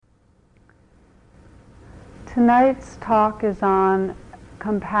Tonight's talk is on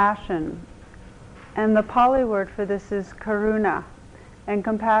compassion, and the Pali word for this is karuna. And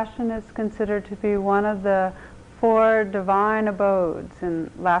compassion is considered to be one of the four divine abodes.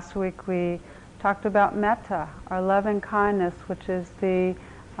 And last week we talked about metta, our loving kindness, which is the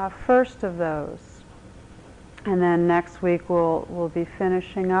first of those. And then next week we'll be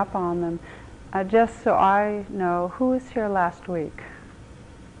finishing up on them. Just so I know, who was here last week?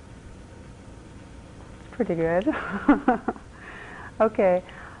 Pretty good. Okay.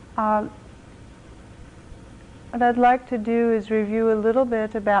 What I'd like to do is review a little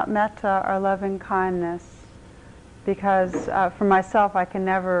bit about metta, our loving kindness, because for myself I can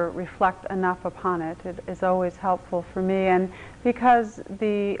never reflect enough upon it. It is always helpful for me, and because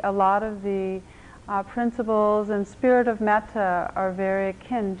a lot of the principles and spirit of metta are very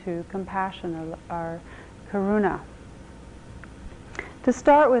akin to compassion, or karuna. To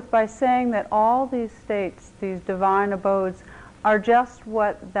start with, by saying that all these states, these divine abodes, are just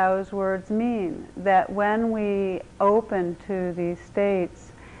what those words mean. That when we open to these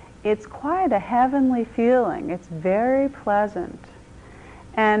states, it's quite a heavenly feeling. It's very pleasant.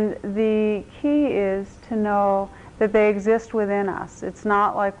 And the key is to know that they exist within us. It's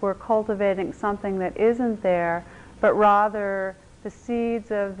not like we're cultivating something that isn't there, but rather the seeds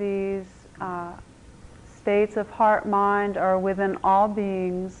of these states of heart, mind are within all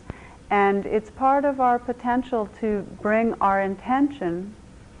beings, and it's part of our potential to bring our intention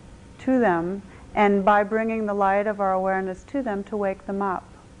to them, and by bringing the light of our awareness to them, to wake them up.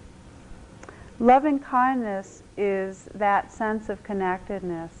 Loving kindness is that sense of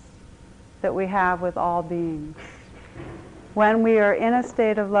connectedness that we have with all beings. When we are in a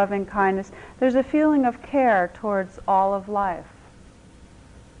state of loving kindness, there's a feeling of care towards all of life.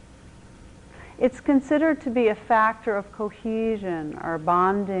 It's considered to be a factor of cohesion or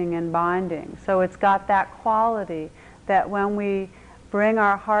bonding and binding. So it's got that quality that when we bring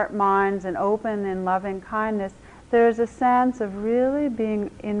our heart, minds, and open in loving kindness, there's a sense of really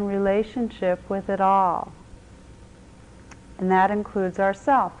being in relationship with it all. And that includes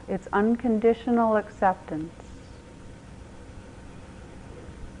ourself. It's unconditional acceptance.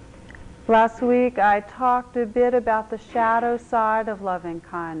 Last week I talked a bit about the shadow side of loving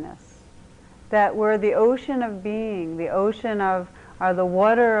kindness. That we're the ocean of being, the ocean of, or the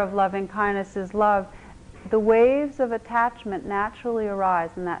water of loving kindness is love. The waves of attachment naturally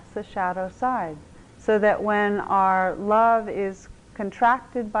arise, and that's the shadow side. So that when our love is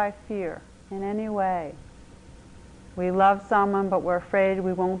contracted by fear in any way, we love someone but we're afraid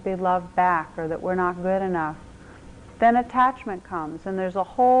we won't be loved back or that we're not good enough, then attachment comes, and there's a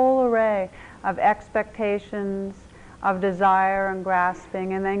whole array of expectations, of desire and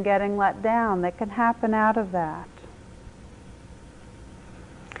grasping, and then getting let down that can happen out of that.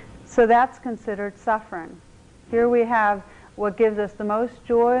 So that's considered suffering. Here we have what gives us the most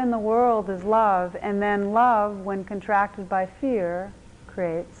joy in the world is love, and then love, when contracted by fear,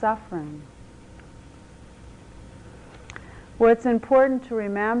 creates suffering. What's important to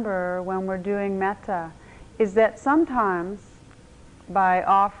remember when we're doing metta is that sometimes by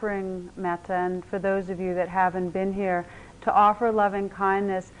offering metta, and for those of you that haven't been here, to offer loving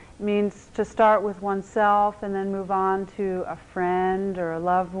kindness means to start with oneself and then move on to a friend or a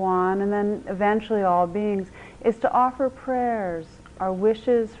loved one, and then eventually all beings, is to offer prayers or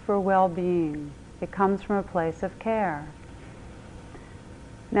wishes for well-being. It comes from a place of care.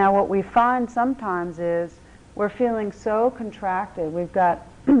 Now what we find sometimes is we're feeling so contracted, we've got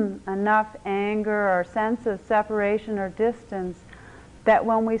enough anger or sense of separation or distance that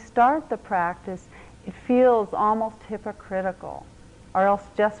when we start the practice, it feels almost hypocritical, or else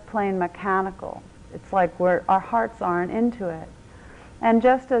just plain mechanical. It's like our hearts aren't into it. And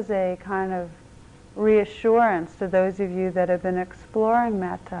just as a kind of reassurance to those of you that have been exploring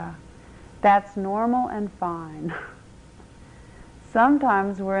metta, that's normal and fine.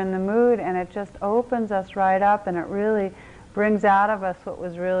 Sometimes we're in the mood and it just opens us right up, and it really brings out of us what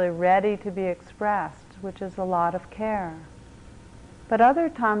was really ready to be expressed, which is a lot of care. But other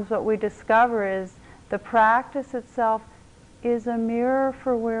times what we discover is the practice itself is a mirror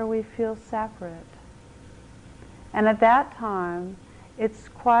for where we feel separate. And at that time, it's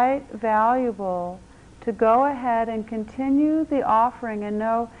quite valuable to go ahead and continue the offering and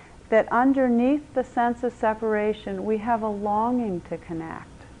know that underneath the sense of separation, we have a longing to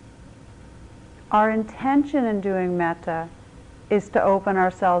connect. Our intention in doing metta is to open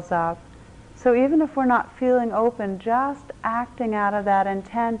ourselves up. So even if we're not feeling open, just acting out of that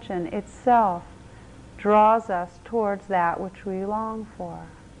intention itself draws us towards that which we long for.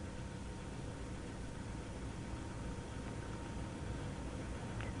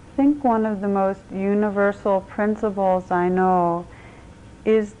 think one of the most universal principles I know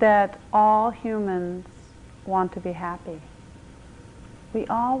is that all humans want to be happy. We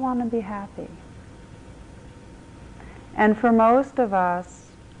all want to be happy. And for most of us,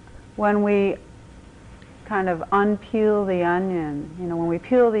 when we kind of unpeel the onion, when we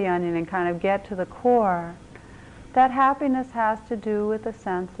peel the onion and kind of get to the core, that happiness has to do with a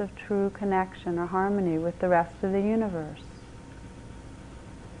sense of true connection or harmony with the rest of the universe.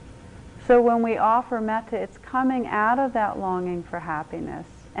 So when we offer metta, it's coming out of that longing for happiness,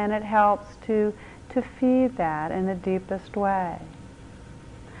 and it helps to feed that in the deepest way.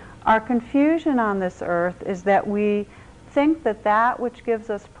 Our confusion on this earth is that we think that that which gives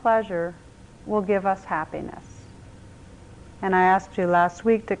us pleasure will give us happiness. And I asked you last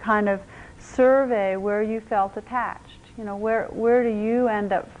week to kind of survey where you felt attached. Where do you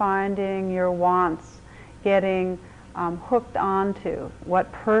end up finding your wants getting hooked onto? What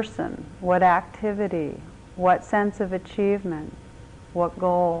person, what activity, what sense of achievement, what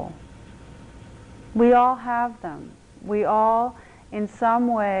goal? We all have them. We all, in some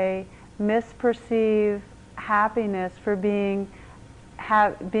way, misperceive happiness for being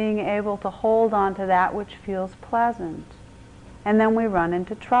able to hold on to that which feels pleasant. And then we run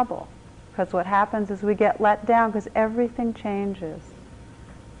into trouble. Because what happens is we get let down because everything changes.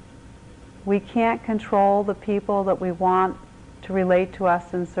 We can't control the people that we want to relate to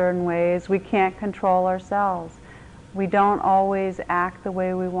us in certain ways. We can't control ourselves. We don't always act the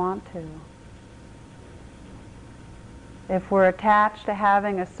way we want to. If we're attached to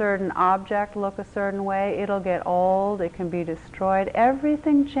having a certain object look a certain way, it'll get old, it can be destroyed.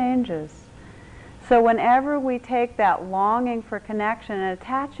 Everything changes. So whenever we take that longing for connection and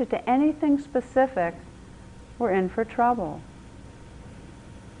attach it to anything specific, we're in for trouble.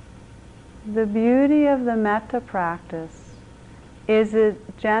 The beauty of the metta practice is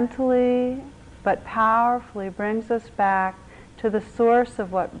it gently but powerfully brings us back to the source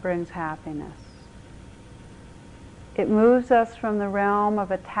of what brings happiness. It moves us from the realm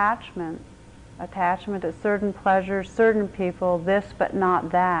of attachment to certain pleasures, certain people, this but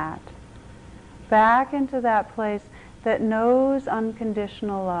not that, back into that place that knows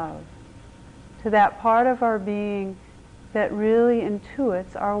unconditional love, to that part of our being that really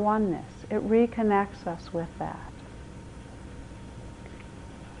intuits our oneness. It reconnects us with that.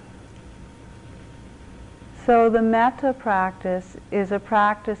 So the metta practice is a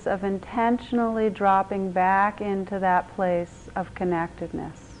practice of intentionally dropping back into that place of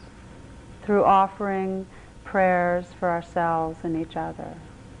connectedness through offering prayers for ourselves and each other.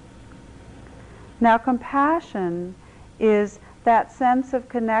 Now, compassion is that sense of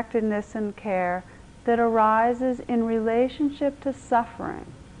connectedness and care that arises in relationship to suffering.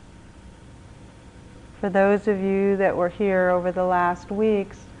 For those of you that were here over the last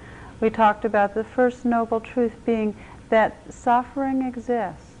weeks, we talked about the first noble truth being that suffering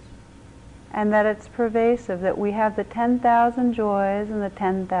exists and that it's pervasive, that we have the 10,000 joys and the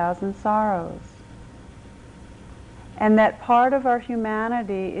 10,000 sorrows. And that part of our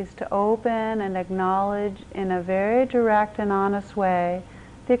humanity is to open and acknowledge in a very direct and honest way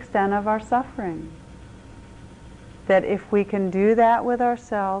the extent of our suffering. That if we can do that with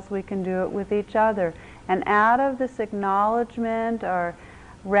ourselves, we can do it with each other. And out of this acknowledgement or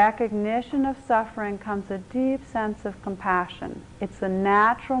recognition of suffering comes a deep sense of compassion. It's the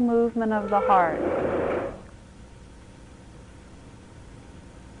natural movement of the heart.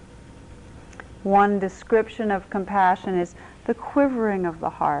 One description of compassion is the quivering of the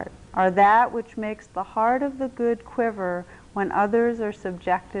heart, or that which makes the heart of the good quiver when others are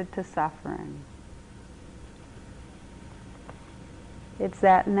subjected to suffering. It's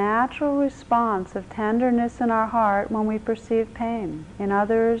that natural response of tenderness in our heart when we perceive pain in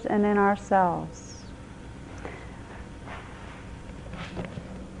others and in ourselves.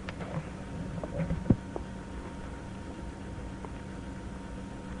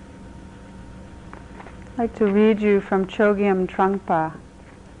 I'd like to read you from Chogyam Trungpa.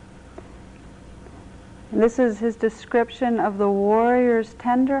 And this is his description of the warrior's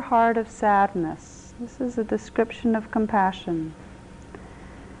tender heart of sadness. This is a description of compassion.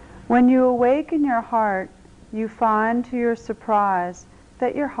 When you awaken your heart, you find to your surprise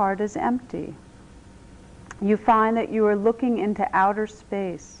that your heart is empty. You find that you are looking into outer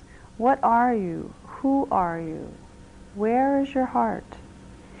space. What are you? Who are you? Where is your heart?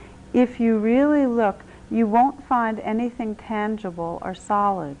 If you really look, you won't find anything tangible or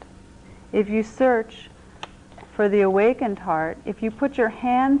solid. If you search for the awakened heart, if you put your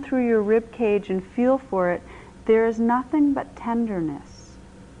hand through your rib cage and feel for it, there is nothing but tenderness.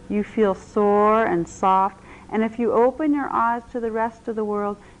 You feel sore and soft, and if you open your eyes to the rest of the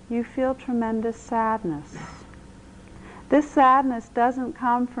world, you feel tremendous sadness. This sadness doesn't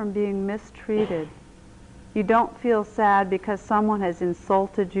come from being mistreated. You don't feel sad because someone has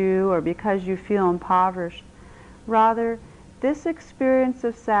insulted you or because you feel impoverished. Rather, this experience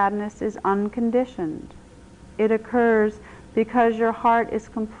of sadness is unconditioned. It occurs because your heart is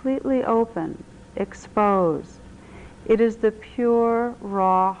completely open, exposed. It is the pure,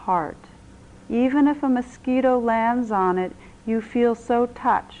 raw heart. Even if a mosquito lands on it, you feel so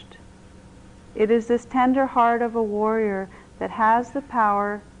touched. It is this tender heart of a warrior that has the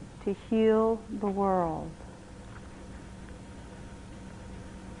power to heal the world.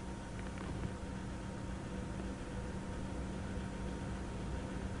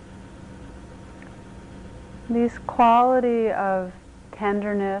 This quality of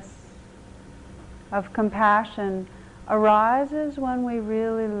tenderness, of compassion, arises when we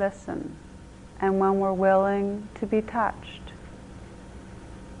really listen and when we're willing to be touched.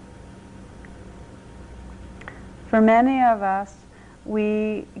 For many of us,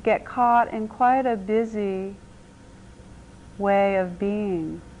 we get caught in quite a busy way of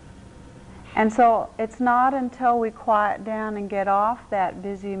being. And so it's not until we quiet down and get off that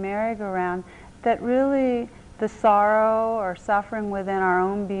busy merry-go-round that really the sorrow or suffering within our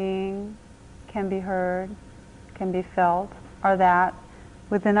own being can be heard, can be felt, or that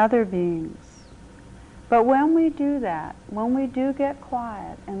within other beings. But when we do that, when we do get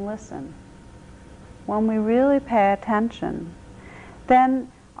quiet and listen, when we really pay attention,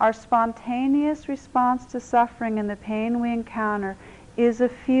 then our spontaneous response to suffering and the pain we encounter is a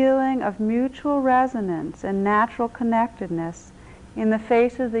feeling of mutual resonance and natural connectedness in the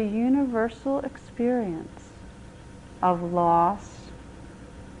face of the universal experience of loss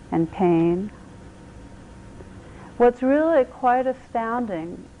and pain. What's really quite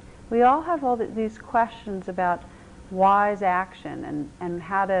astounding, we all have all these questions about wise action and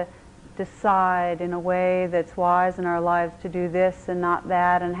how to decide in a way that's wise in our lives to do this and not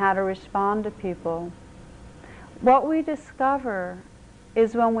that, and how to respond to people. What we discover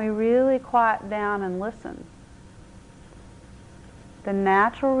is when we really quiet down and listen, the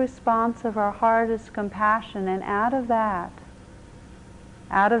natural response of our heart is compassion, and out of that,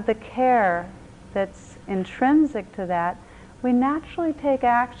 out of the care that's intrinsic to that, we naturally take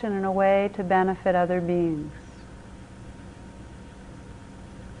action in a way to benefit other beings.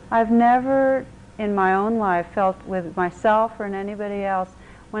 I've never in my own life felt with myself or in anybody else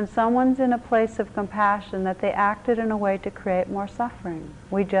when someone's in a place of compassion that they acted in a way to create more suffering.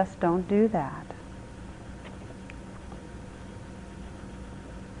 We just don't do that.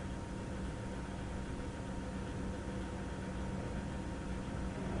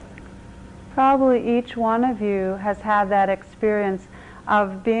 Probably each one of you has had that experience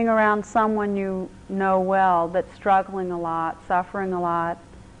of being around someone you know well that's struggling a lot, suffering a lot,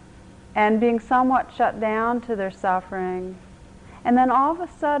 and being somewhat shut down to their suffering, and then all of a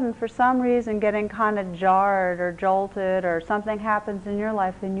sudden, for some reason, getting kind of jarred or jolted, or something happens in your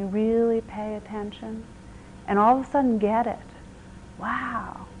life, and you really pay attention, and all of a sudden get it.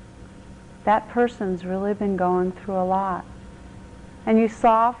 Wow, that person's really been going through a lot. And you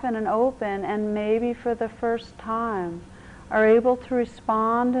soften and open, and maybe for the first time are able to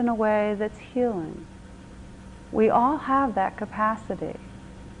respond in a way that's healing. We all have that capacity.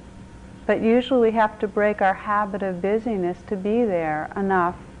 But usually we have to break our habit of busyness to be there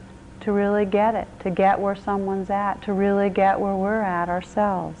enough to really get it, to get where someone's at, to really get where we're at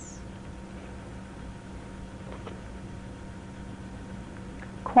ourselves.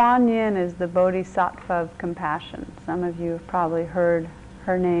 Kuan Yin is the bodhisattva of compassion. Some of you have probably heard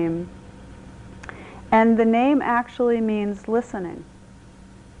her name. And the name actually means listening.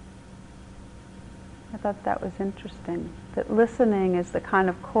 I thought that was interesting, that listening is the kind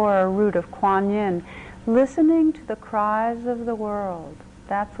of core root of Kuan Yin. Listening to the cries of the world.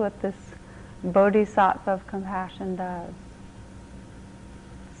 That's what this bodhisattva of compassion does.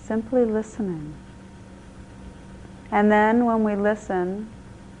 Simply listening. And then when we listen,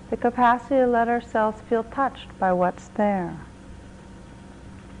 the capacity to let ourselves feel touched by what's there.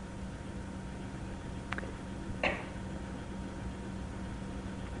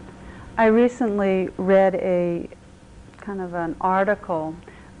 I recently read a kind of an article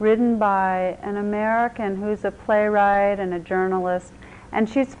written by an American who's a playwright and a journalist, and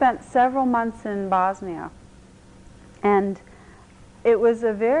she'd spent several months in Bosnia. And it was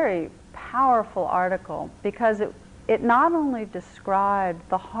a very powerful article because it not only described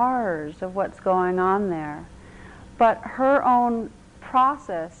the horrors of what's going on there, but her own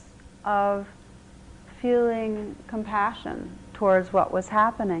process of feeling compassion towards what was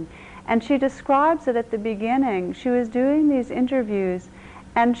happening. And she describes it at the beginning. She was doing these interviews,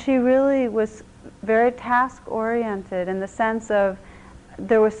 And she really was very task-oriented in the sense of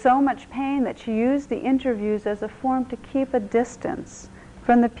there was so much pain that she used the interviews as a form to keep a distance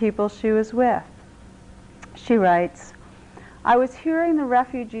from the people she was with. She writes, "I was hearing the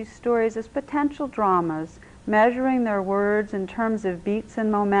refugee stories as potential dramas, measuring their words in terms of beats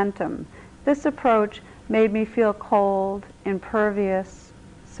and momentum. This approach made me feel cold, impervious,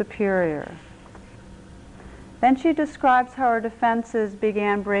 superior." Then she describes how her defenses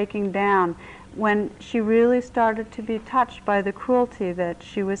began breaking down when she really started to be touched by the cruelty that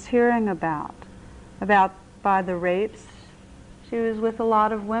she was hearing about by the rapes. She was with a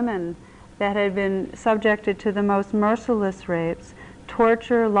lot of women that had been subjected to the most merciless rapes,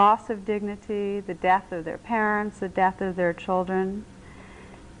 torture, loss of dignity, the death of their parents, the death of their children.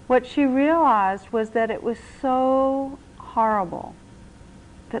 What she realized was that it was so horrible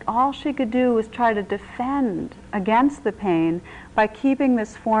that all she could do was try to defend against the pain by keeping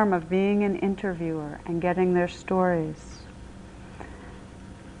this form of being an interviewer and getting their stories.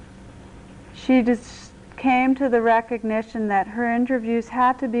 She just came to the recognition that her interviews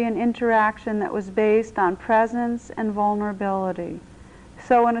had to be an interaction that was based on presence and vulnerability.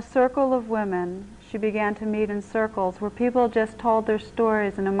 So in a circle of women, she began to meet in circles where people just told their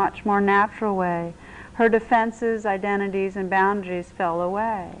stories in a much more natural way. Her defenses, identities, and boundaries fell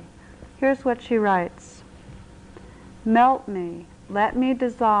away. Here's what she writes. "Melt me, let me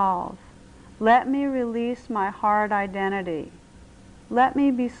dissolve, let me release my hard identity, let me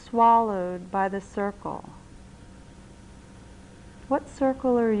be swallowed by the circle." What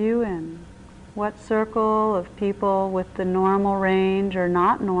circle are you in? What circle of people with the normal range or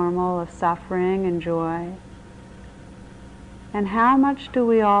not normal of suffering and joy? And how much do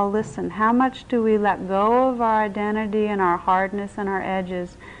we all listen? How much do we let go of our identity and our hardness and our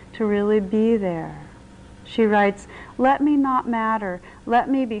edges to really be there? She writes, "Let me not matter. Let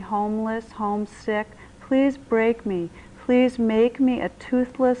me be homeless, homesick. Please break me. Please make me a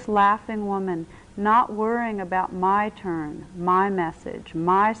toothless, laughing woman, not worrying about my turn, my message,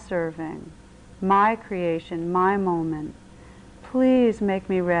 my serving, my creation, my moment. Please make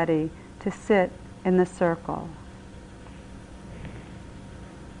me ready to sit in the circle."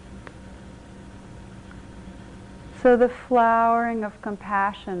 So the flowering of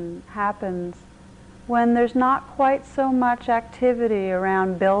compassion happens when there's not quite so much activity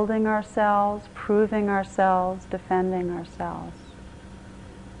around building ourselves, proving ourselves, defending ourselves.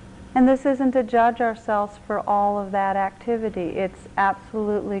 And this isn't to judge ourselves for all of that activity. It's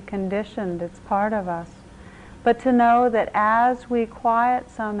absolutely conditioned. It's part of us. But to know that as we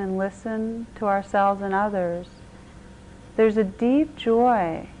quiet some and listen to ourselves and others, there's a deep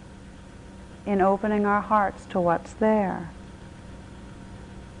joy in opening our hearts to what's there.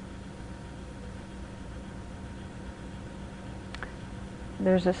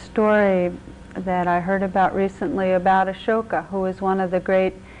 There's a story that I heard about recently about Ashoka, who was one of the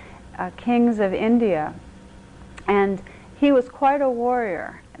great kings of India. And he was quite a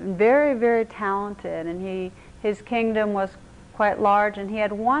warrior, very, very talented, and his kingdom was quite large, and he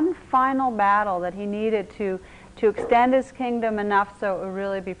had one final battle that he needed to extend his kingdom enough so it would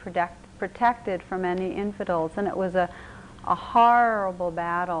really be protected from any infidels. And it was a horrible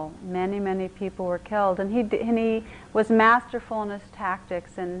battle. Many, many people were killed. And he was masterful in his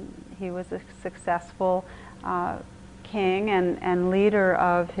tactics, and he was a successful king and leader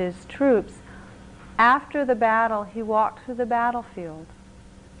of his troops. After the battle, he walked through the battlefield.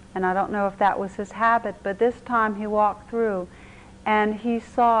 And I don't know if that was his habit, but this time he walked through, and he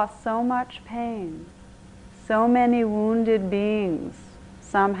saw so much pain, so many wounded beings,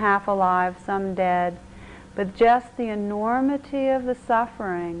 some half alive, some dead, but just the enormity of the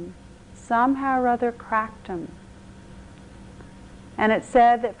suffering somehow or other cracked him. And it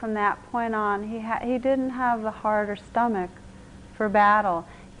said that from that point on, he didn't have the heart or stomach for battle.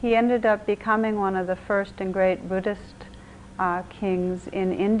 He ended up becoming one of the first and great Buddhist kings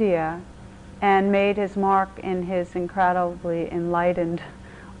in India, and made his mark in his incredibly enlightened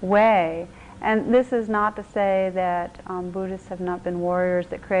way. And this is not to say that Buddhists have not been warriors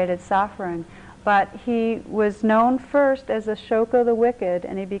that created suffering, but he was known first as Ashoka the Wicked,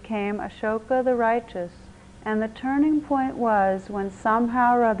 and he became Ashoka the Righteous. And the turning point was when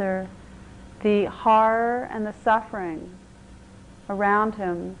somehow or other the horror and the suffering around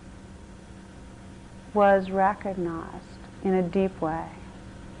him was recognized in a deep way.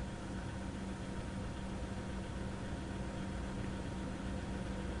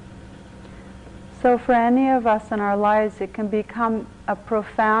 So for any of us in our lives, it can become a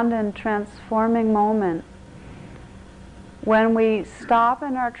profound and transforming moment when we stop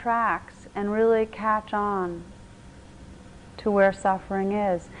in our tracks and really catch on to where suffering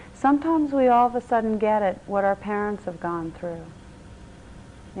is. Sometimes we all of a sudden get it, what our parents have gone through.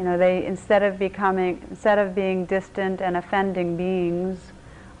 You know, they, instead of being distant and offending beings,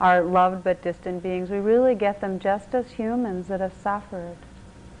 are loved but distant beings, we really get them just as humans that have suffered,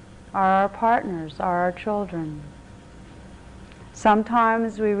 are our partners, are our children.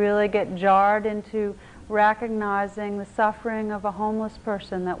 Sometimes we really get jarred into recognizing the suffering of a homeless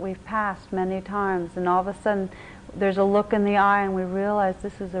person that we've passed many times, and all of a sudden there's a look in the eye and we realize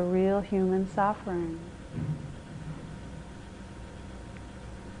this is a real human suffering.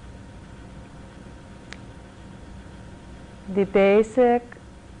 The basic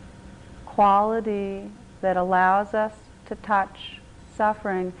quality that allows us to touch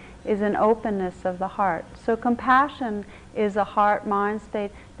suffering is an openness of the heart. So compassion is a heart-mind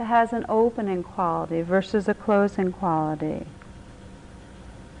state that has an opening quality versus a closing quality.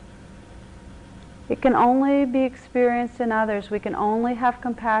 It can only be experienced in others. We can only have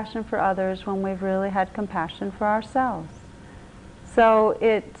compassion for others when we've really had compassion for ourselves. So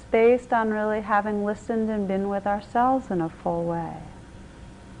it's based on really having listened and been with ourselves in a full way.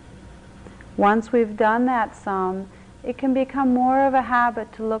 Once we've done that some, it can become more of a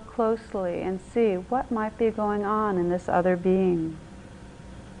habit to look closely and see what might be going on in this other being.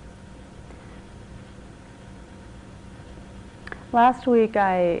 Last week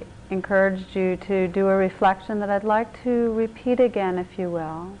I encouraged you to do a reflection that I'd like to repeat again, if you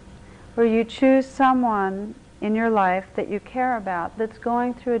will, where you choose someone in your life that you care about that's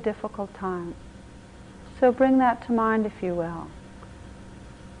going through a difficult time. So bring that to mind, if you will.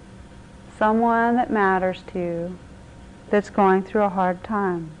 Someone that matters to you that's going through a hard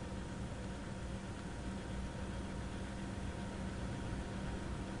time.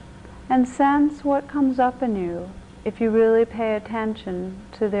 And sense what comes up in you if you really pay attention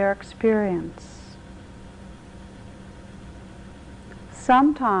to their experience.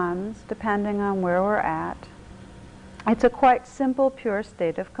 Sometimes, depending on where we're at, it's a quite simple, pure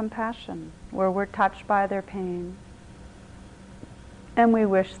state of compassion, where we're touched by their pain and we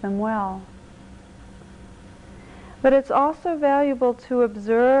wish them well. But it's also valuable to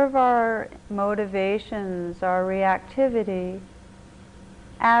observe our motivations, our reactivity,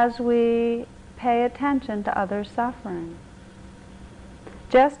 as we pay attention to others' suffering.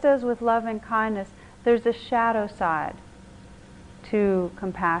 Just as with loving kindness, there's a shadow side to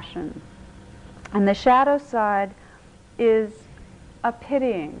compassion. And the shadow side is a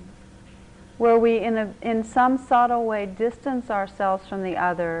pitying, where we in some subtle way distance ourselves from the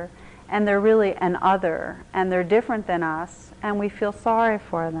other, and they're really an other, and they're different than us, and we feel sorry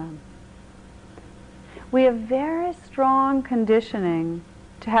for them. We have very strong conditioning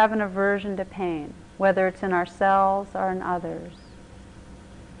to have an aversion to pain, whether it's in ourselves or in others.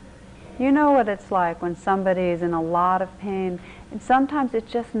 You know what it's like when somebody is in a lot of pain, and sometimes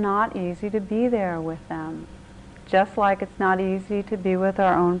it's just not easy to be there with them, just like it's not easy to be with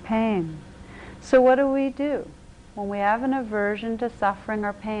our own pain. So what do? When we have an aversion to suffering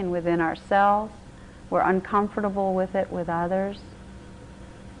or pain within ourselves, we're uncomfortable with it with others.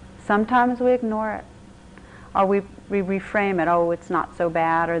 Sometimes we ignore it, or we reframe it, oh, it's not so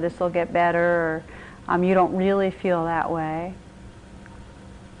bad, or this will get better, or you don't really feel that way.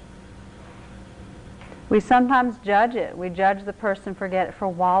 We sometimes judge it. We judge the person for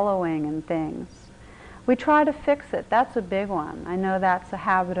wallowing in things. We try to fix it. That's a big one. I know that's a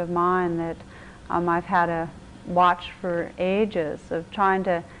habit of mine that I've had to watch for ages, of trying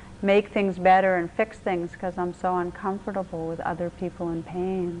to make things better and fix things because I'm so uncomfortable with other people in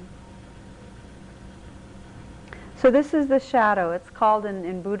pain. So this is the shadow. It's called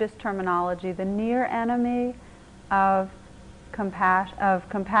in Buddhist terminology, the near enemy of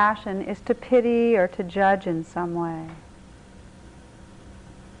compassion is to pity or to judge in some way.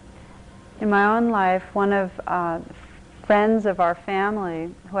 In my own life, one of friends of our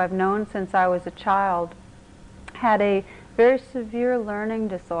family, who I've known since I was a child, had a very severe learning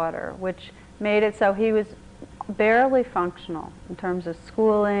disorder, which made it so he was barely functional in terms of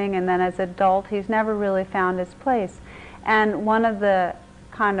schooling, and then as an adult he's never really found his place. And one of the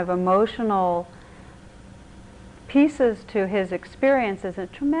kind of emotional pieces to his experience is a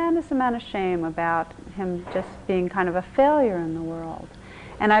tremendous amount of shame about him just being kind of a failure in the world.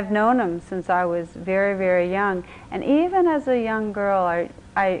 And I've known him since I was very, very young. And even as a young girl,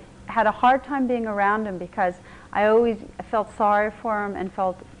 I had a hard time being around him because I always felt sorry for him and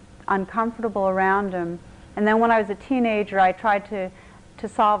felt uncomfortable around him. And then when I was a teenager, I tried to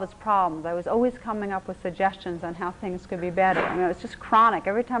solve his problems. I was always coming up with suggestions on how things could be better. I mean, it was just chronic.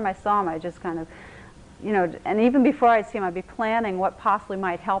 Every time I saw him, I just kind of you know, and even before I'd see him, I'd be planning what possibly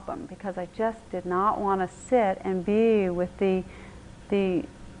might help him, because I just did not want to sit and be with the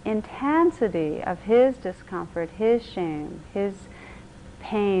intensity of his discomfort, his shame, his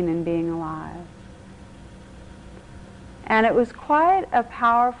pain in being alive. And it was quite a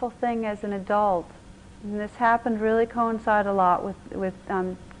powerful thing as an adult. And this happened really coincide a lot with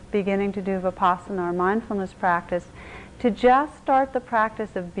beginning to do Vipassana or mindfulness practice, to just start the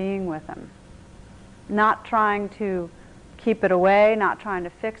practice of being with him. Not trying to keep it away, not trying to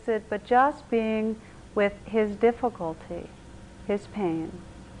fix it, but just being with his difficulty, his pain.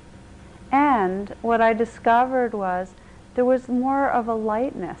 And what I discovered was there was more of a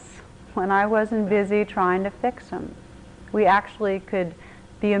lightness when I wasn't busy trying to fix him. We actually could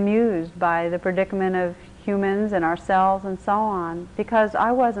be amused by the predicament of humans and ourselves and so on, because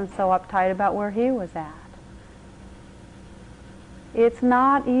I wasn't so uptight about where he was at. It's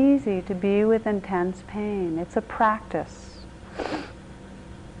not easy to be with intense pain. It's a practice.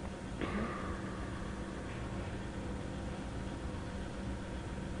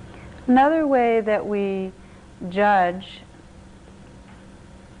 Another way that we judge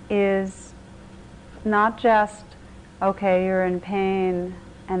is not just, okay, you're in pain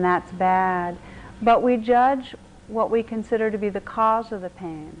and that's bad, but we judge what we consider to be the cause of the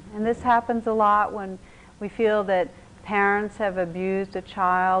pain. And this happens a lot when we feel that parents have abused a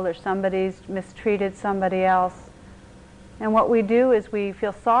child or somebody's mistreated somebody else. And what we do is we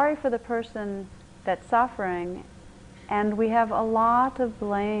feel sorry for the person that's suffering, and we have a lot of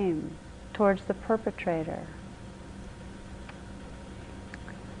blame towards the perpetrator.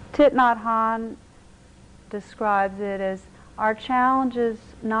 Thich Nhat Hanh describes it as our challenge is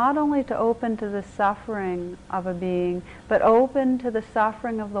not only to open to the suffering of a being, but open to the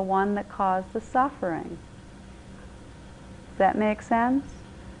suffering of the one that caused the suffering. Does that make sense?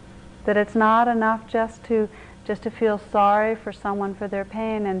 That it's not enough just to feel sorry for someone for their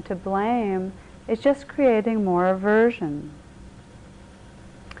pain and to blame. It's just creating more aversion.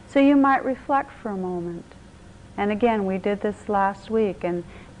 So you might reflect for a moment. And again, we did this last week, and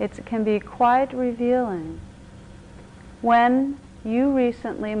it can be quite revealing. When you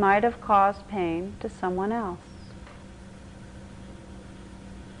recently might have caused pain to someone else.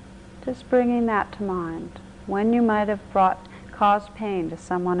 Just bringing that to mind. When you might have caused pain to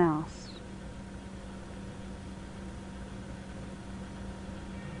someone else.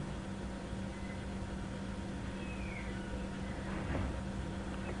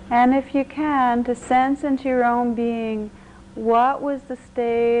 And if you can, to sense into your own being, what was the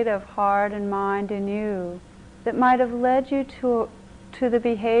state of heart and mind in you that might have led you to the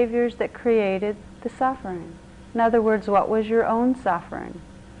behaviors that created the suffering? In other words, what was your own suffering?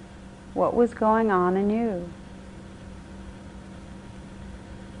 What was going on in you?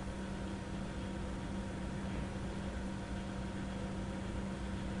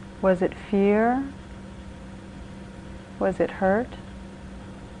 Was it fear? Was it hurt?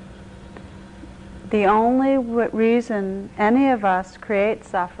 The only reason any of us create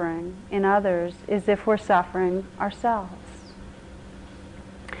suffering in others is if we're suffering ourselves.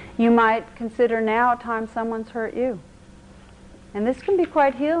 You might consider now a time someone's hurt you. And this can be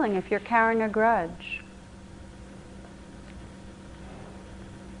quite healing if you're carrying a grudge.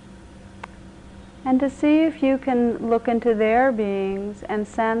 And to see if you can look into their beings and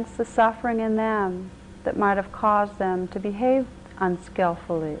sense the suffering in them that might have caused them to behave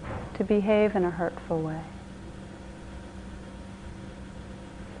unskillfully, to behave in a hurtful way.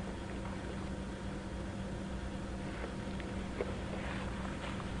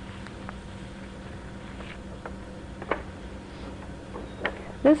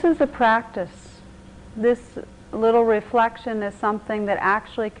 This is a practice. This little reflection is something that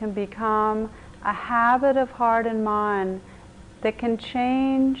actually can become a habit of heart and mind that can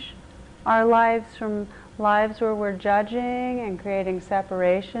change our lives from lives where we're judging and creating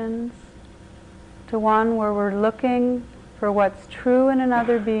separations to one where we're looking for what's true in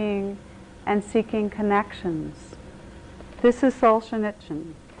another being and seeking connections. This is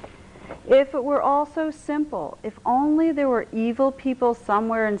Solzhenitsyn. If it were all so simple, if only there were evil people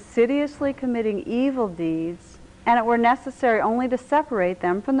somewhere insidiously committing evil deeds, and it were necessary only to separate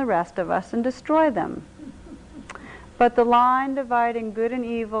them from the rest of us and destroy them. But the line dividing good and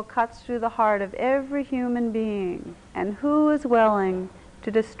evil cuts through the heart of every human being, and who is willing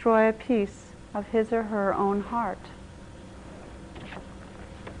to destroy a piece of his or her own heart?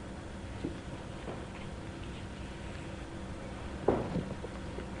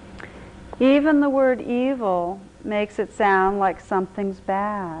 Even the word evil makes it sound like something's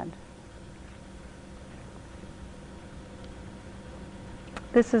bad.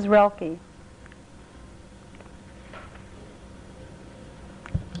 This is Rilke.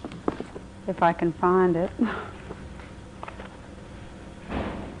 if I can find it.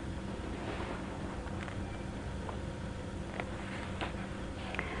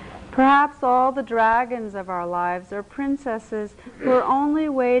 Perhaps all the dragons of our lives are princesses who are only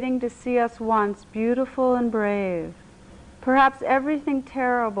waiting to see us once beautiful and brave. Perhaps everything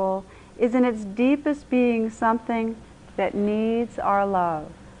terrible is in its deepest being something that needs our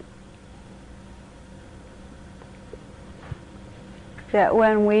love. That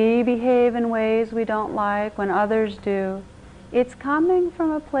when we behave in ways we don't like, when others do, it's coming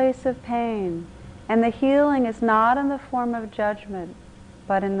from a place of pain, and the healing is not in the form of judgment,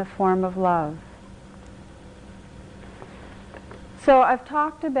 but in the form of love. So I've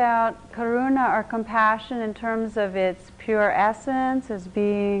talked about karuna, or compassion, in terms of its pure essence as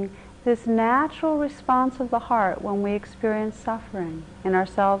being this natural response of the heart when we experience suffering in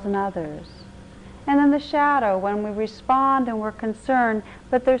ourselves and others. And in the shadow, when we respond and we're concerned,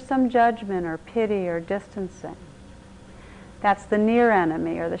 but there's some judgment or pity or distancing. That's the near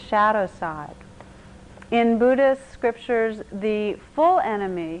enemy, or the shadow side. In Buddhist scriptures, the full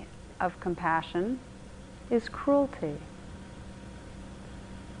enemy of compassion is cruelty.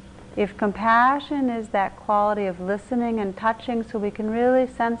 If compassion is that quality of listening and touching so we can really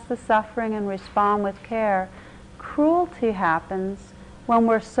sense the suffering and respond with care, cruelty happens when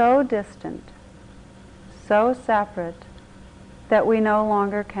we're so distant, so separate, that we no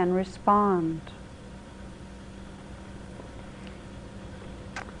longer can respond.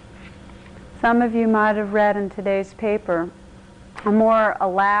 Some of you might have read in today's paper a more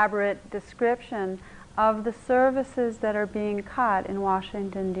elaborate description of the services that are being cut in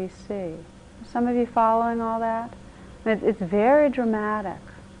Washington, D.C. Are some of you following all that? It's very dramatic.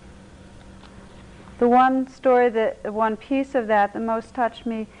 The one story, one piece of that most touched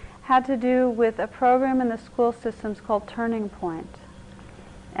me had to do with a program in the school systems called Turning Point.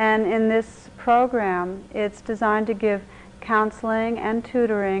 And in this program, it's designed to give counseling and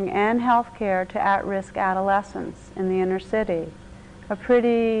tutoring and health care to at-risk adolescents in the inner city. A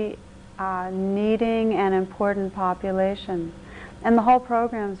pretty needing and important population. And the whole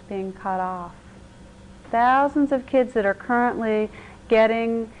program's being cut off. Thousands of kids that are currently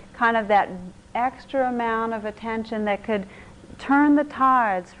getting kind of that extra amount of attention that could turn the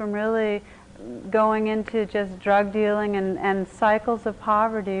tides from really going into just drug dealing and cycles of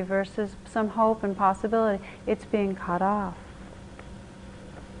poverty versus some hope and possibility. It's being cut off.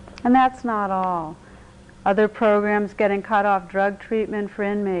 And that's not all. Other programs getting cut off: drug treatment for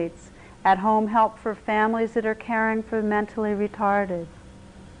inmates, at-home help for families that are caring for mentally retarded.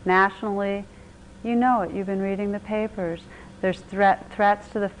 Nationally, you know it, you've been reading the papers. There's threats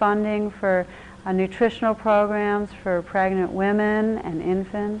to the funding for nutritional programs for pregnant women and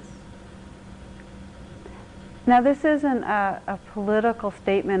infants. Now, this isn't a political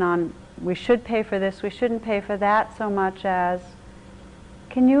statement on we should pay for this, we shouldn't pay for that, so much as,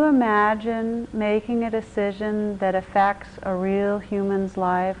 can you imagine making a decision that affects a real human's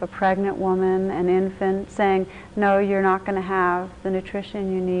life, a pregnant woman, an infant, saying, no, you're not going to have the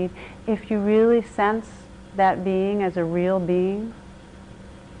nutrition you need, if you really sense that being as a real being?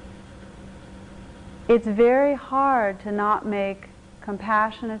 It's very hard to not make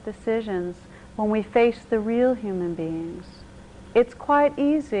compassionate decisions when we face the real human beings. It's quite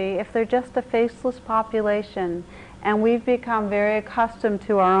easy if they're just a faceless population and we've become very accustomed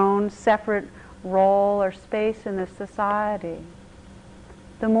to our own separate role or space in this society.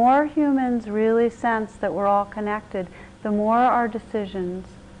 The more humans really sense that we're all connected, the more our decisions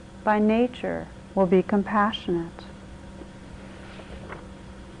by nature will be compassionate.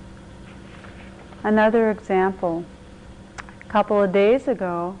 Another example, a couple of days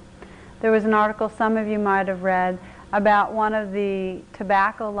ago, there was an article some of you might have read about one of the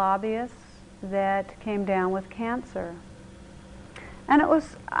tobacco lobbyists that came down with cancer. And it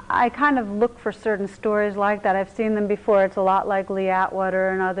was, I kind of look for certain stories like that. I've seen them before. It's a lot like Lee Atwater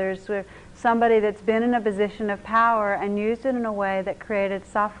and others, where somebody that's been in a position of power and used it in a way that created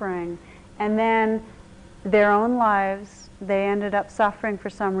suffering. And then their own lives, they ended up suffering for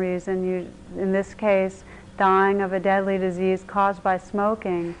some reason, in this case, dying of a deadly disease caused by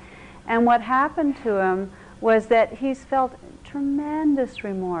smoking. And what happened to him was that he's felt tremendous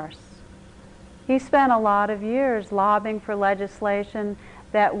remorse. He spent a lot of years lobbying for legislation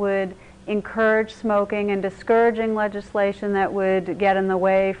that would encourage smoking and discouraging legislation that would get in the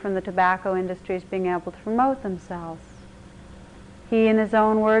way from the tobacco industries being able to promote themselves. He, in his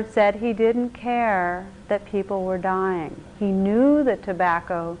own words, said he didn't care that people were dying. He knew that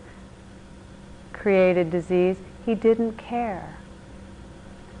tobacco created disease. He didn't care.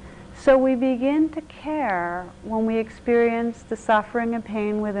 So we begin to care when we experience the suffering and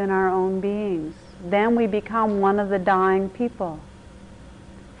pain within our own beings. Then we become one of the dying people.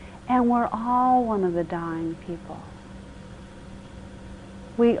 And we're all one of the dying people.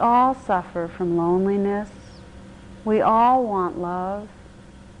 We all suffer from loneliness. We all want love.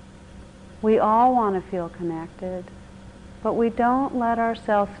 We all want to feel connected. But we don't let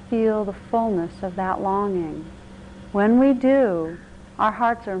ourselves feel the fullness of that longing. When we do, our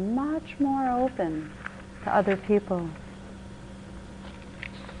hearts are much more open to other people.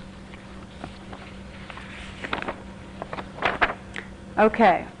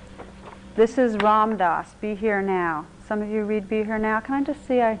 Okay, this is Ram Dass, Be Here Now. Some of you read Be Here Now. Can I just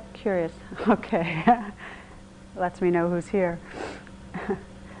see? I'm curious. Okay, lets me know who's here.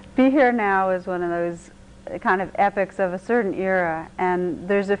 Be Here Now is one of those kind of epics of a certain era, and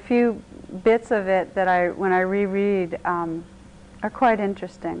there's a few bits of it that when I reread, are quite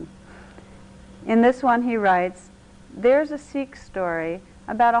interesting. In this one he writes, "There's a Sikh story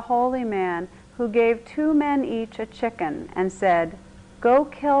about a holy man who gave 2 men each a chicken and said, 'Go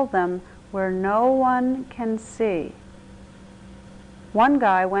kill them where no one can see.' One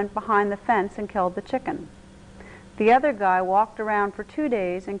guy went behind the fence and killed the chicken. The other guy walked around for 2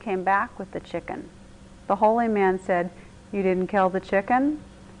 days and came back with the chicken. The holy man said, 'You didn't kill the chicken?'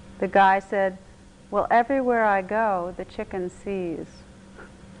 The guy said, 'Well, everywhere I go, the chicken sees.'"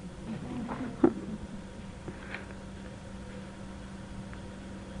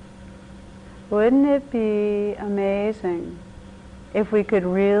 Wouldn't it be amazing if we could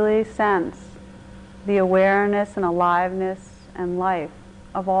really sense the awareness and aliveness and life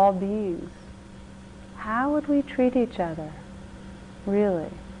of all beings? How would we treat each other, really?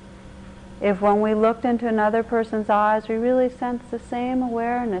 If when we looked into another person's eyes, we really sensed the same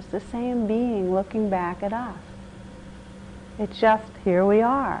awareness, the same being looking back at us. It's just, here we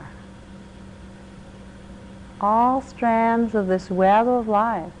are. All strands of this web of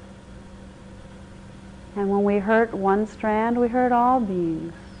life. And when we hurt one strand, we hurt all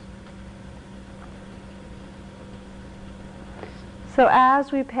beings. So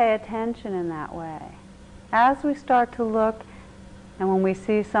as we pay attention in that way, as we start to look, and when we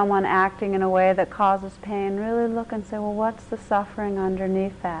see someone acting in a way that causes pain, really look and say, well, what's the suffering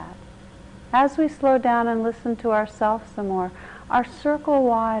underneath that? As we slow down and listen to ourselves some more, our circle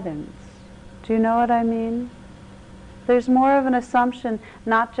widens. Do you know what I mean? There's more of an assumption,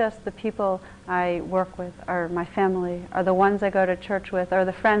 not just the people I work with, or my family, or the ones I go to church with, or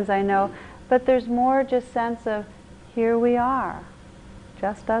the friends I know, but there's more just sense of, here we are,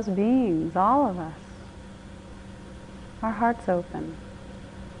 just us beings, all of us. Our hearts open.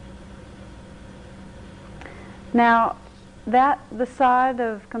 Now, the side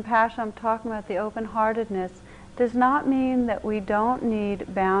of compassion I'm talking about, the open-heartedness, does not mean that we don't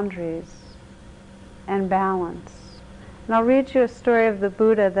need boundaries and balance. And I'll read you a story of the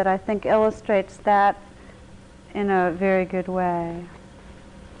Buddha that I think illustrates that in a very good way.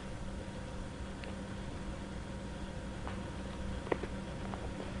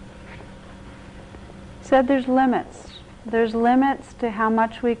 He said there's limits. There's limits to how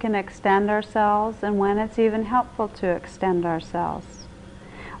much we can extend ourselves and when it's even helpful to extend ourselves.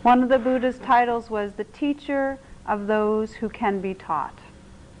 One of the Buddha's titles was the teacher of those who can be taught.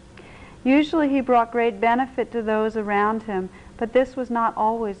 Usually he brought great benefit to those around him, but this was not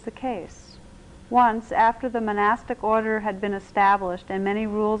always the case. Once, after the monastic order had been established and many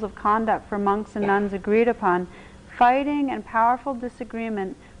rules of conduct for monks and nuns agreed upon, fighting and powerful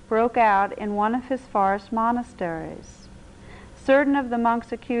disagreement broke out in one of his forest monasteries. Certain of the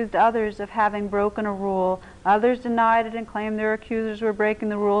monks accused others of having broken a rule. Others denied it and claimed their accusers were breaking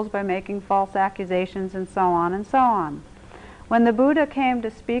the rules by making false accusations, and so on and so on. When the Buddha came to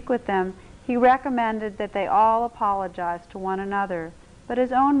speak with them, he recommended that they all apologize to one another, but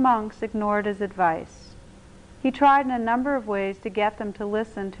his own monks ignored his advice. He tried in a number of ways to get them to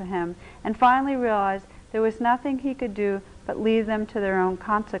listen to him, and finally realized there was nothing he could do but leave them to their own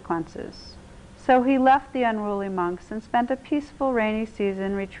consequences. So he left the unruly monks and spent a peaceful rainy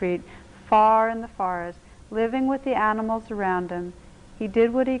season retreat far in the forest, living with the animals around him. He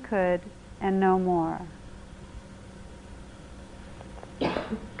did what he could and no more.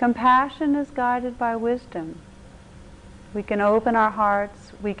 Compassion is guided by wisdom. We can open our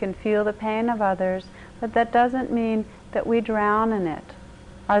hearts, we can feel the pain of others, but that doesn't mean that we drown in it,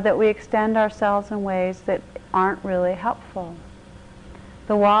 or that we extend ourselves in ways that aren't really helpful.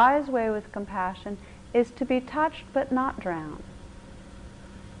 The wise way with compassion is to be touched but not drown.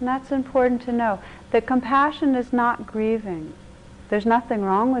 And that's important to know, that compassion is not grieving. There's nothing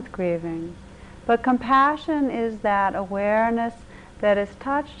wrong with grieving. But compassion is that awareness that is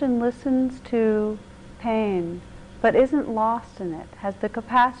touched and listens to pain, but isn't lost in it, has the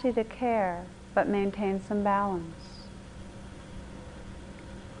capacity to care, but maintains some balance.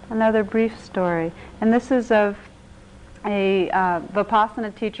 Another brief story, and this is of a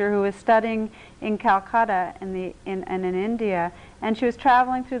Vipassana teacher who was studying in Calcutta in India, and she was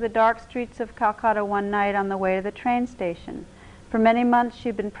traveling through the dark streets of Calcutta one night on the way to the train station. For many months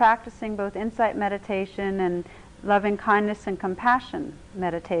she'd been practicing both insight meditation and loving kindness and compassion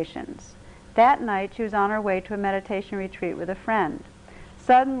meditations. That night she was on her way to a meditation retreat with a friend.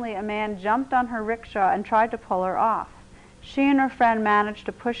 Suddenly a man jumped on her rickshaw and tried to pull her off. She and her friend managed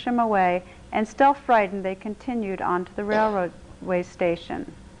to push him away, and still frightened, they continued on to the railway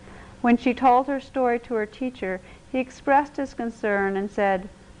station. When she told her story to her teacher, he expressed his concern and said,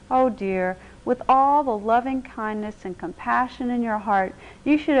 "Oh dear, with all the loving kindness and compassion in your heart,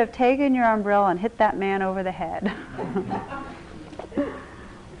 you should have taken your umbrella and hit that man over the head."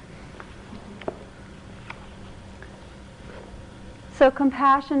 So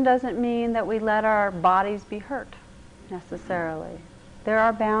compassion doesn't mean that we let our bodies be hurt, necessarily. There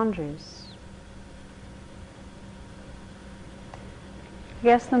are boundaries. I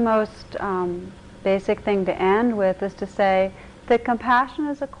guess the most basic thing to end with is to say that compassion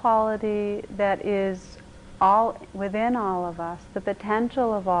is a quality that is within all of us, the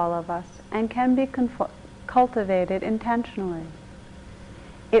potential of all of us, and can be cultivated intentionally.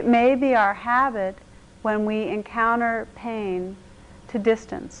 It may be our habit when we encounter pain to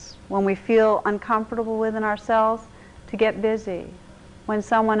distance, when we feel uncomfortable within ourselves, to get busy, when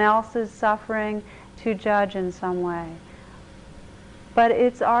someone else is suffering, to judge in some way. But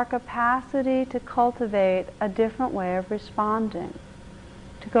it's our capacity to cultivate a different way of responding,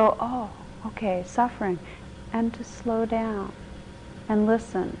 to go, oh, okay, suffering, and to slow down and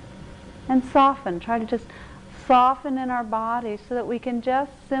listen and soften, try to just soften in our body so that we can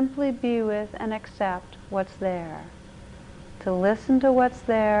just simply be with and accept what's there, to listen to what's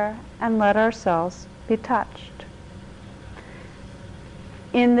there and let ourselves be touched.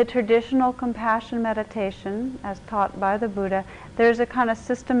 In the traditional compassion meditation, as taught by the Buddha, there's a kind of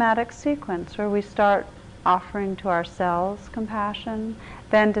systematic sequence where we start offering to ourselves compassion,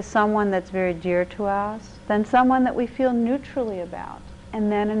 then to someone that's very dear to us, then someone that we feel neutrally about, and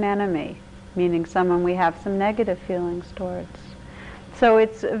then an enemy, meaning someone we have some negative feelings towards. So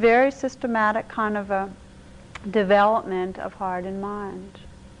it's a very systematic kind of a development of heart and mind.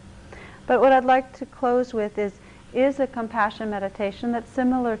 But what I'd like to close with is a compassion meditation that's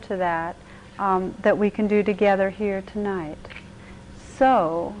similar to that, that we can do together here tonight.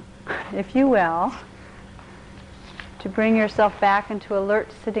 So, if you will, to bring yourself back into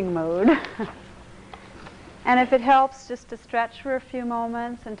alert sitting mode, and if it helps, just to stretch for a few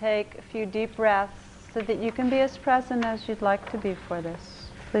moments and take a few deep breaths so that you can be as present as you'd like to be for this.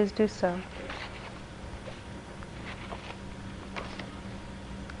 Please do so.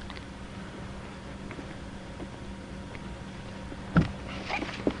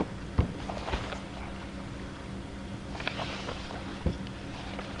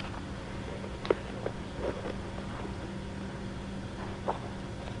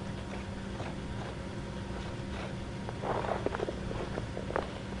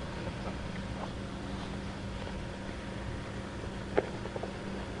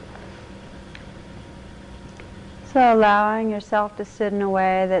 So allowing yourself to sit in a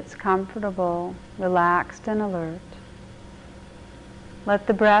way that's comfortable, relaxed, and alert. Let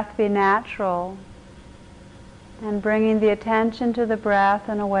the breath be natural, and bringing the attention to the breath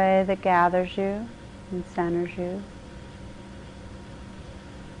in a way that gathers you and centers you.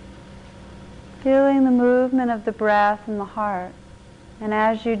 Feeling the movement of the breath in the heart, and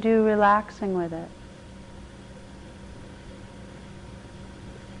as you do, relaxing with it.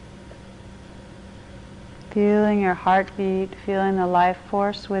 Feeling your heartbeat, feeling the life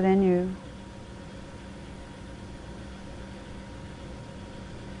force within you.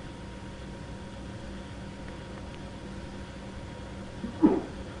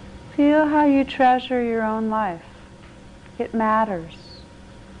 Feel how you treasure your own life. It matters.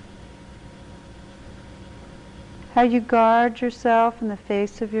 How you guard yourself in the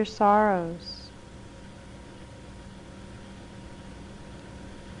face of your sorrows.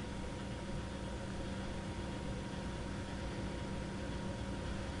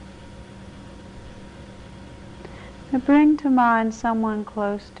 Now bring to mind someone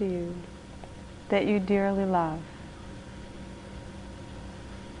close to you that you dearly love.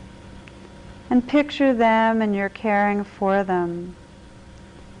 And picture them and you're caring for them.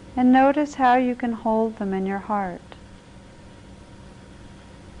 And notice how you can hold them in your heart.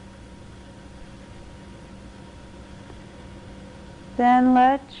 Then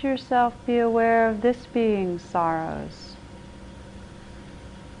let yourself be aware of this being's sorrows,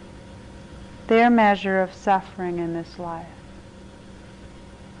 their measure of suffering in this life.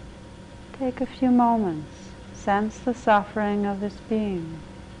 Take a few moments, sense the suffering of this being.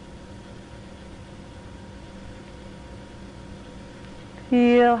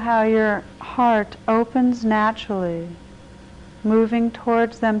 Feel how your heart opens naturally, moving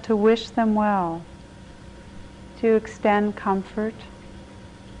towards them to wish them well, to extend comfort,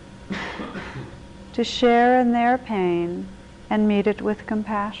 to share in their pain and meet it with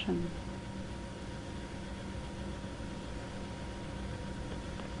compassion.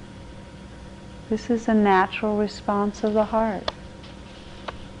 This is a natural response of the heart.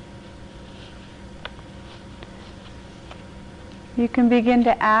 You can begin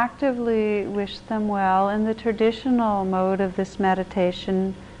to actively wish them well in the traditional mode of this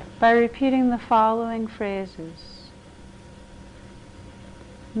meditation by repeating the following phrases.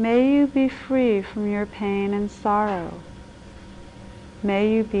 May you be free from your pain and sorrow.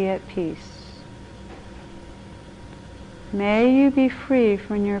 May you be at peace. May you be free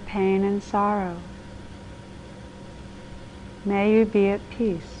from your pain and sorrow. May you be at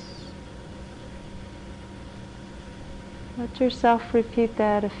peace. Let yourself repeat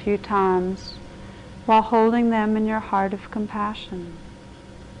that a few times while holding them in your heart of compassion.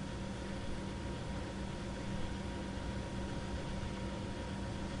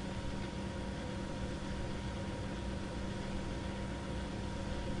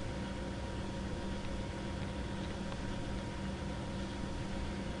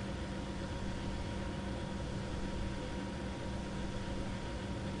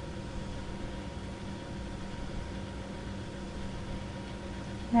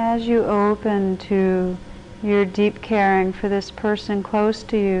 As you open to your deep caring for this person close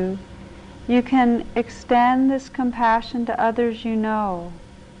to you, you can extend this compassion to others you know,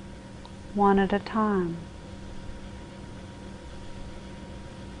 one at a time,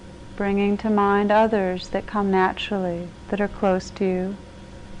 bringing to mind others that come naturally, that are close to you,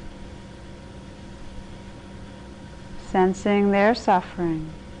 sensing their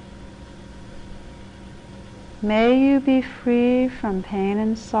suffering. May you be free from pain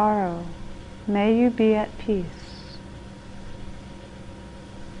and sorrow. May you be at peace.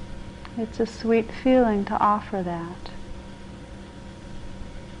 It's a sweet feeling to offer that.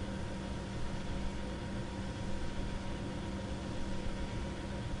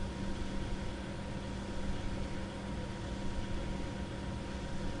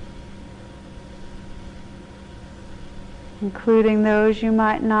 Including those you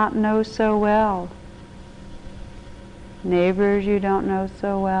might not know so well. Neighbors you don't know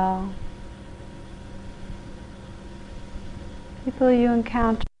so well, people you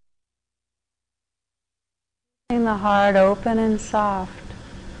encounter, keeping the heart open and soft,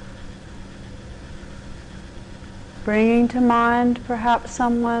 bringing to mind perhaps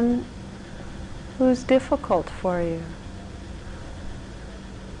someone who's difficult for you.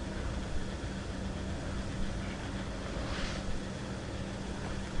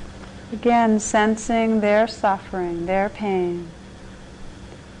 Again, sensing their suffering, their pain.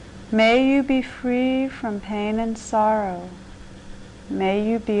 May you be free from pain and sorrow. May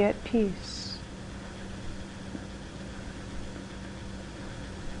you be at peace.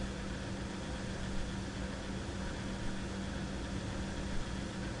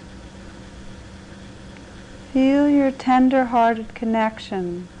 Feel your tender-hearted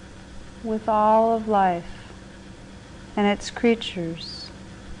connection with all of life and its creatures.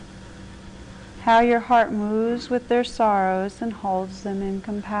 How your heart moves with their sorrows and holds them in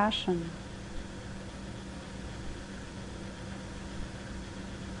compassion.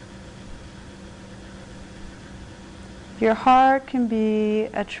 Your heart can be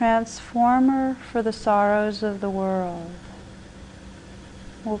a transformer for the sorrows of the world.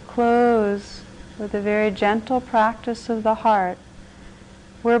 We'll close with a very gentle practice of the heart,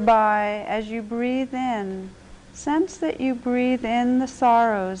 whereby as you breathe in, sense that you breathe in the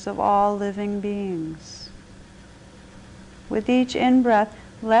sorrows of all living beings. With each in-breath,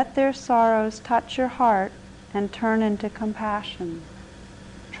 let their sorrows touch your heart and turn into compassion.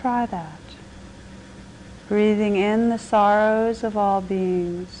 Try that. Breathing in the sorrows of all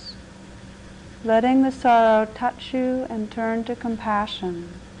beings, letting the sorrow touch you and turn to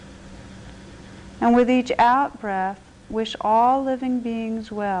compassion. And with each out-breath, wish all living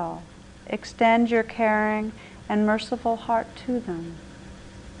beings well. Extend your caring and merciful heart to them.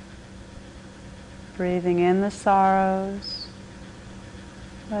 Breathing in the sorrows,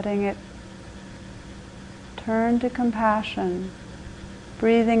 letting it turn to compassion.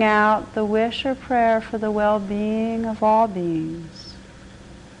 Breathing out the wish or prayer for the well-being of all beings.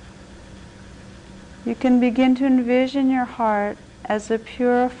 You can begin to envision your heart as a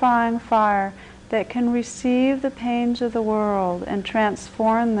purifying fire that can receive the pains of the world and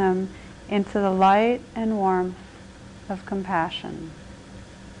transform them into the light and warmth of compassion.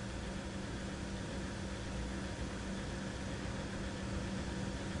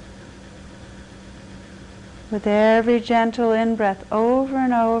 With every gentle in-breath, over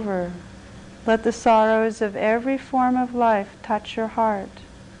and over, let the sorrows of every form of life touch your heart.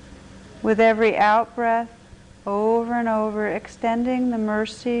 With every out-breath, over and over, extending the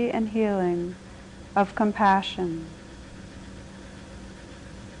mercy and healing of compassion.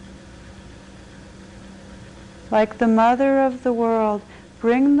 Like the mother of the world,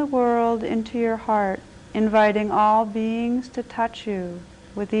 bring the world into your heart, inviting all beings to touch you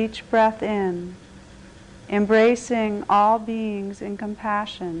with each breath in, embracing all beings in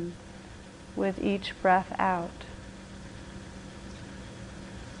compassion with each breath out.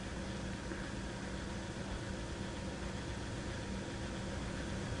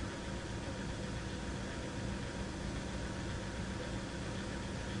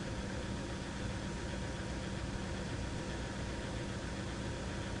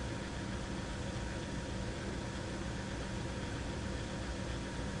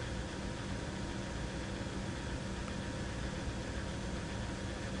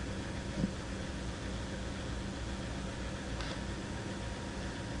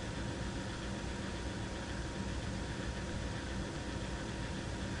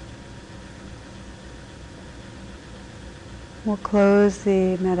 We'll close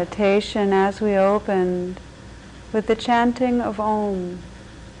the meditation as we opened with the chanting of Om,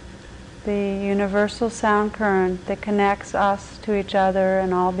 the universal sound current that connects us to each other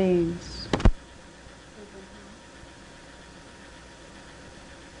and all beings.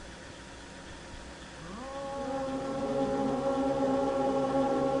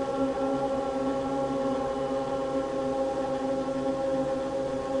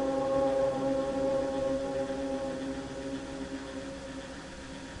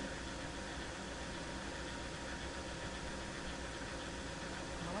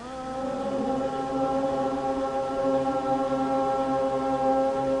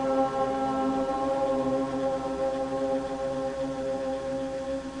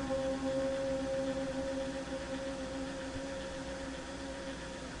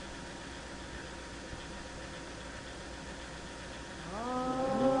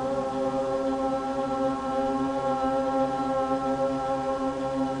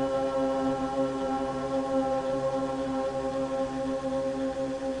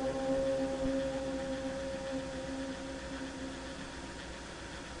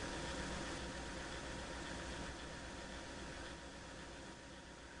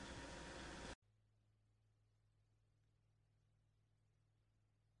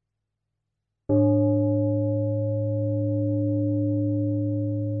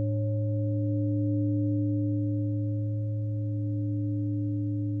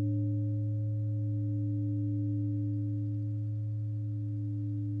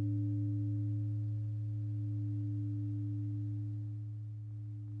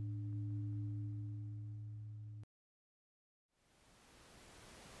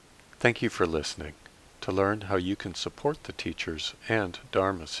 Thank you for listening. To learn how you can support the teachers and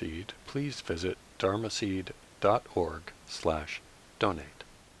Dharma Seed, please visit dharmaseed.org/donate.